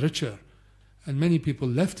table is richer. And many people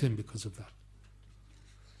left him because of that.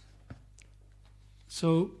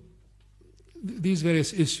 So these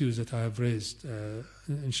various issues that I have raised,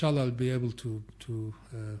 inshallah I'll be able to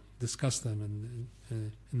discuss them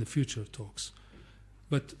in the future talks.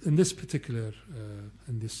 But in this particular,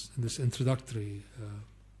 in this introductory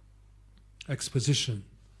exposition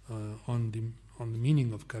on the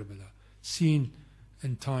meaning of Karbala, seen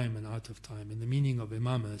in time and out of time, and the meaning of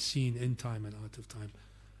Imama, seen in time and out of time,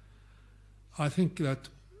 I think that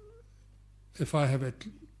if I have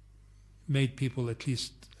made people at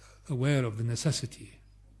least aware of the necessity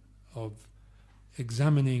of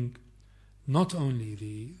examining not only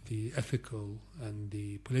the ethical and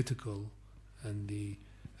the political and the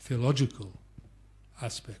theological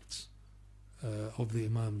aspects of the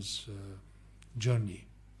Imam's journey,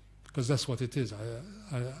 because that's what it is.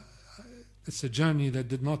 It's a journey that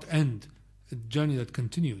did not end, a journey that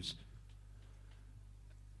continues.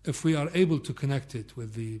 If we are able to connect it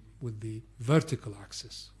with the vertical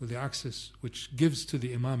axis, with the axis which gives to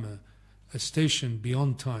the Imama a station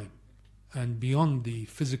beyond time and beyond the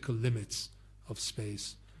physical limits of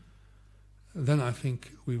space, then I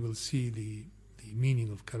think we will see the meaning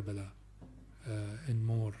of Karbala in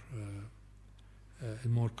more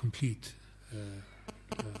complete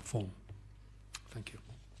form. Thank you.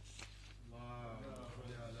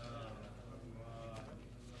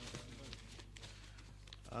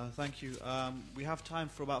 Thank you. We have time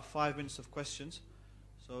for about 5 minutes of questions.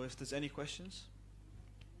 So if there's any questions.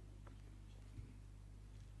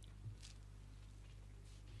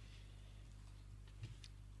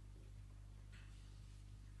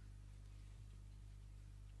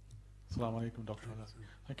 Assalamu alaikum, Dr. Allah.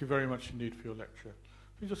 Thank you very much indeed for your lecture.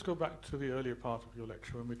 Let me just go back to the earlier part of your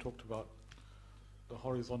lecture when we talked about the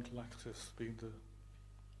horizontal axis being the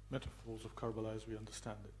metaphors of Karbala as we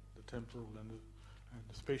understand it, the temporal and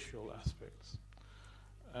the spatial aspects.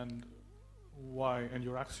 And why, and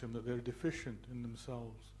your axiom that they're deficient in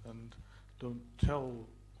themselves and don't tell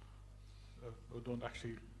or don't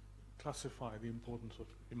actually classify the importance of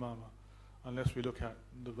imama unless we look at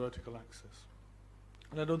the vertical axis.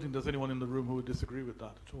 And I don't think there's anyone in the room who would disagree with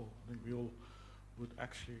that at all. I think we all would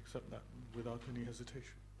actually accept that without any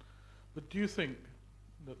hesitation. But do you think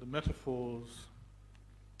that the metaphors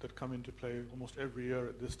that come into play almost every year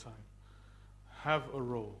at this time have a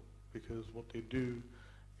role? Because what they do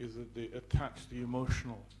is that they attach the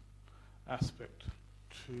emotional aspect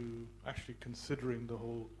to actually considering the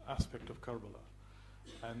whole aspect of Karbala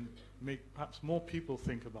and make perhaps more people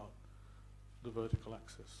think about the vertical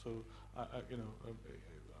axis. So,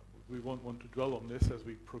 we won't want to dwell on this as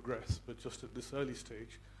we progress, but just at this early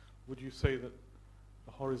stage, would you say that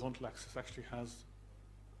the horizontal axis actually has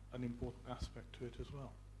an important aspect to it as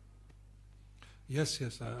well? Yes,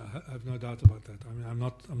 I have no doubt about that. I mean, I'm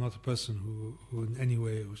not a person who in any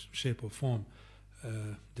way or shape or form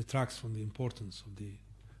detracts from the importance of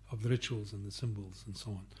the rituals and the symbols and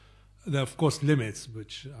so on. There are, of course, limits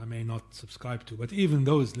which I may not subscribe to, but even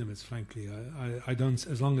those limits, frankly, I don't,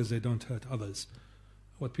 as long as they don't hurt others,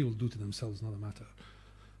 what people do to themselves is not a matter.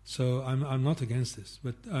 So I'm not against this,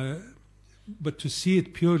 but to see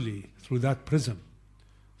it purely through that prism,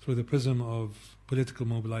 through the prism of political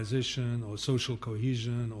mobilization or social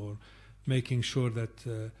cohesion or making sure that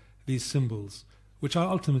these symbols, which are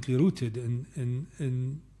ultimately rooted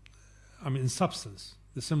in substance.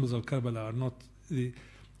 The symbols of Karbala are not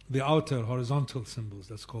the outer horizontal symbols,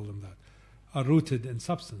 let's call them that, are rooted in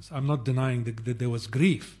substance. I'm not denying that there was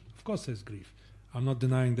grief. Of course there's grief. I'm not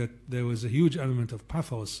denying that there was a huge element of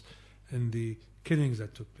pathos in the killings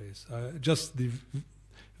that took place. Just the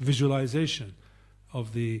visualization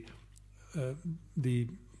of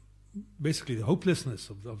basically the hopelessness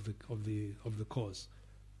of the cause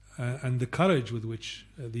and the courage with which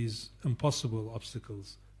these impossible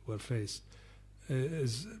obstacles were faced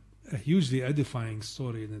is a hugely edifying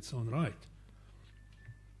story in its own right.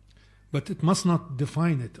 But it must not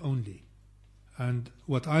define it only. And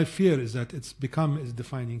what I fear is that it's become its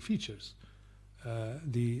defining features.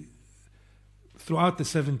 Throughout the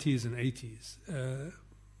 70s and 80s,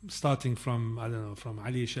 starting from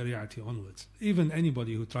Ali Shariati onwards, even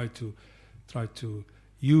anybody who tried to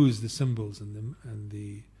use the symbols and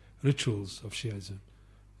the rituals of Shiism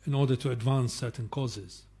in order to advance certain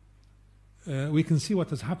causes, we can see what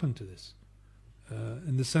has happened to this,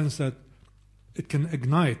 in the sense that it can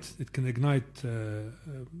ignite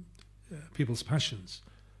people's passions.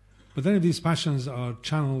 But then if these passions are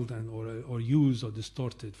channeled or used or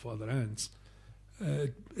distorted for other ends,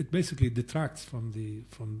 it basically detracts from the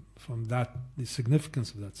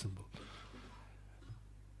significance of that symbol.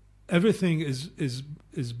 Everything is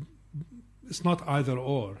it's not either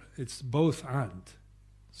or, it's both and.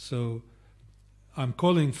 So I'm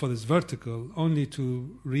calling for this vertical only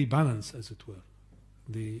to rebalance, as it were,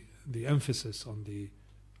 the emphasis on the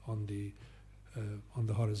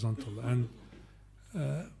horizontal. And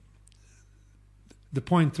the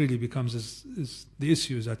point really becomes is the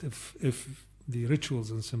issue is that if the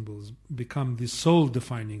rituals and symbols become the sole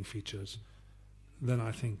defining features, then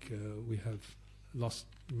I think we have lost,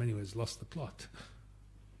 in many ways, lost the plot.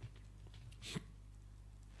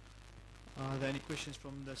 Are there any questions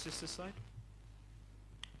from the sister side?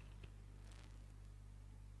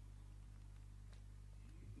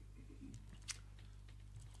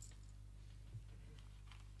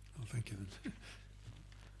 Oh, thank you.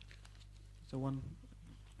 So one.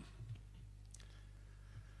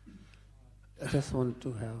 I just want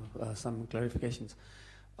to have some clarifications.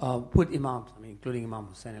 Would Imams, including Imam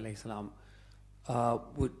Hussain alayhi salam,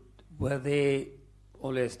 were they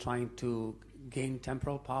always trying to gain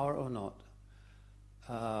temporal power or not?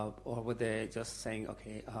 Or were they just saying,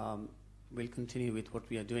 okay, we'll continue with what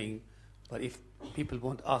we are doing, but if people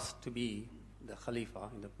want us to be the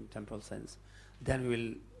Khalifa in the temporal sense, then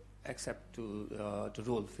we'll accept to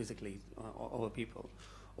rule physically over people?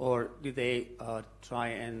 Or did they try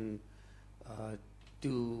and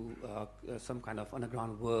do some kind of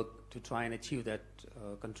underground work to try and achieve that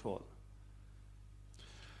control?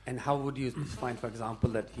 And how would you find, for example,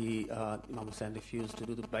 that Imam Hussain refused to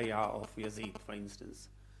do the bay'ah of Yazid, for instance?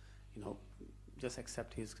 Just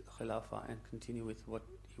accept his khilafah and continue with what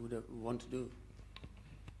he would want to do.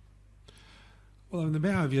 Well, the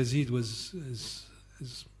bay'ah of Yazid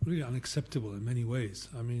is really unacceptable in many ways.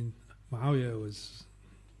 Muawiyah was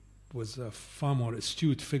was a far more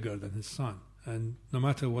astute figure than his son. And no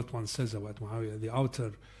matter what one says about Muawiyah, the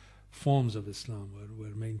outer forms of Islam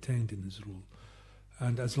were maintained in his rule.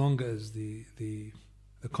 And as long as the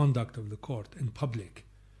conduct of the court in public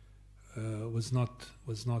was not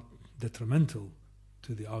detrimental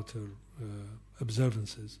to the outer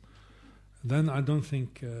observances, then I don't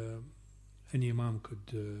think any Imam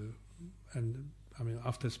could, and I mean,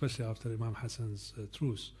 especially after Imam Hassan's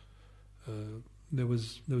truce, there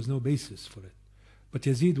was no basis for it. But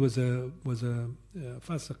Yazid was a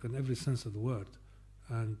fasiq in every sense of the word,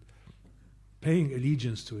 and paying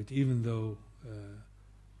allegiance to it, even though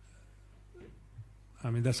I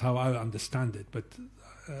mean, that's how I understand it, but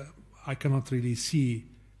I cannot really see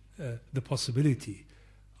the possibility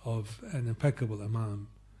of an impeccable Imam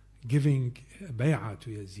giving bay'ah to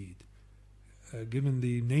Yazid, given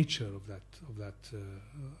the nature of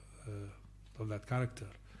that character.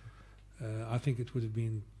 I think it would have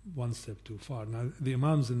been one step too far. Now, the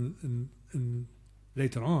Imams in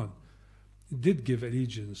later on did give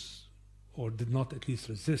allegiance, or did not at least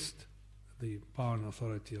resist the power and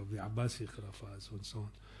authority of the Abbasi Khilafahs and so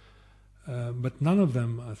on. But none of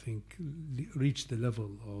them, I think, reached the level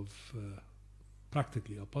of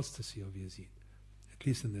practically apostasy of Yazid, at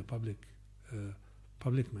least in their public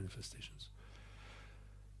manifestations.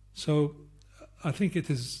 So I think it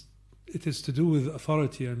is to do with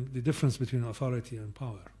authority and the difference between authority and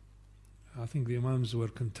power. I think the Imams were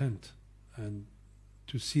content and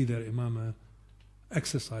to see their Imamah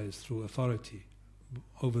exercised through authority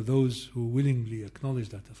over those who willingly acknowledge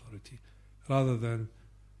that authority, rather than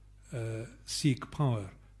seek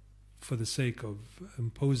power for the sake of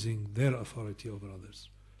imposing their authority over others.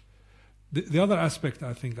 The other aspect,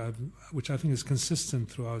 I think, which I think is consistent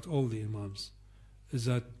throughout all the Imams, is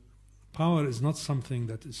that power is not something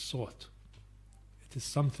that is sought. It is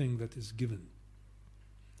something that is given.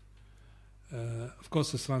 Of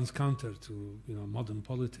course, this runs counter to modern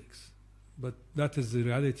politics, but that is the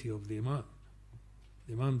reality of the Imam.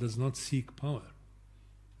 The Imam does not seek power.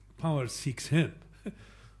 Power seeks him.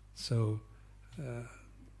 So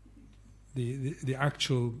the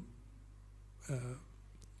actual,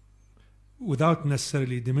 without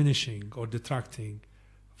necessarily diminishing or detracting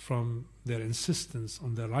from their insistence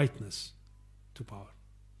on their rightness to power.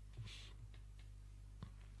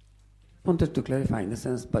 Wanted to clarify in the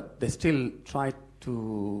sense, but they still try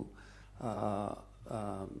to,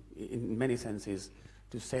 in many senses,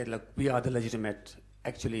 to say, like, we are the legitimate,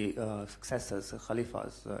 actually, successors,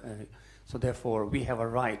 khalifas, so therefore we have a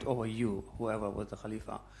right over you, whoever was the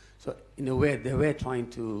khalifa. So in a way, they were trying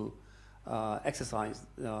to exercise,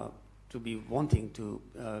 to be wanting to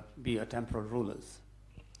be a temporal rulers.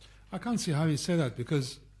 I can't see how you say that,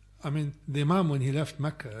 because I mean, the Imam, when he left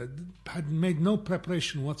Mecca, had made no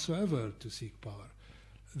preparation whatsoever to seek power.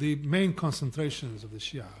 The main concentrations of the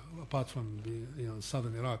Shia, apart from the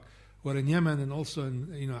southern Iraq, were in Yemen and also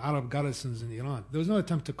in Arab garrisons in Iran. There was no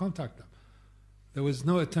attempt to contact them. There was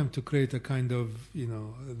no attempt to create a kind of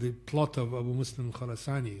the plot of Abu Muslim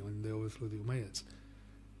Khurasani when they overthrew the Umayyads.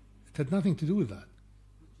 It had nothing to do with that.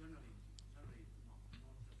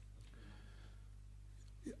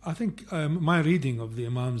 I think my reading of the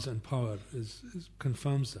Imams and power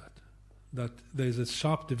confirms that there is a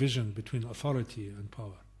sharp division between authority and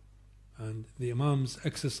power. And the Imams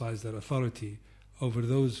exercise their authority over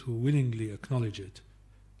those who willingly acknowledge it.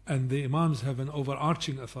 And the Imams have an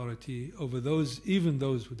overarching authority over even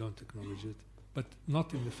those who don't acknowledge it, but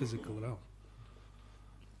not in the physical realm.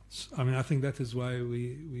 So, I mean, I think that is why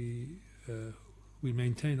we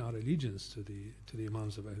maintain our allegiance to the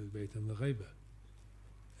Imams of Ahlul Bayt and the Ghaibah.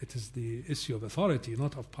 It is the issue of authority,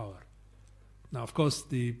 not of power. Now, of course,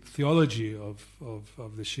 the theology of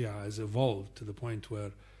the Shia has evolved to the point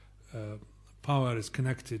where power is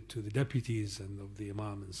connected to the deputies and of the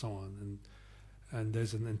Imam and so on, and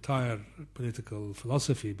there's an entire political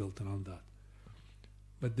philosophy built around that.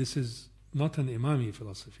 But this is not an Imami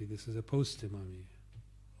philosophy. This is a post-Imami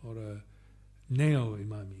or a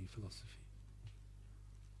neo-Imami philosophy.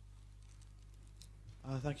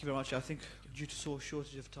 Thank you very much. I think due to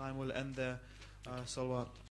shortage of time, we'll end there. Salawat.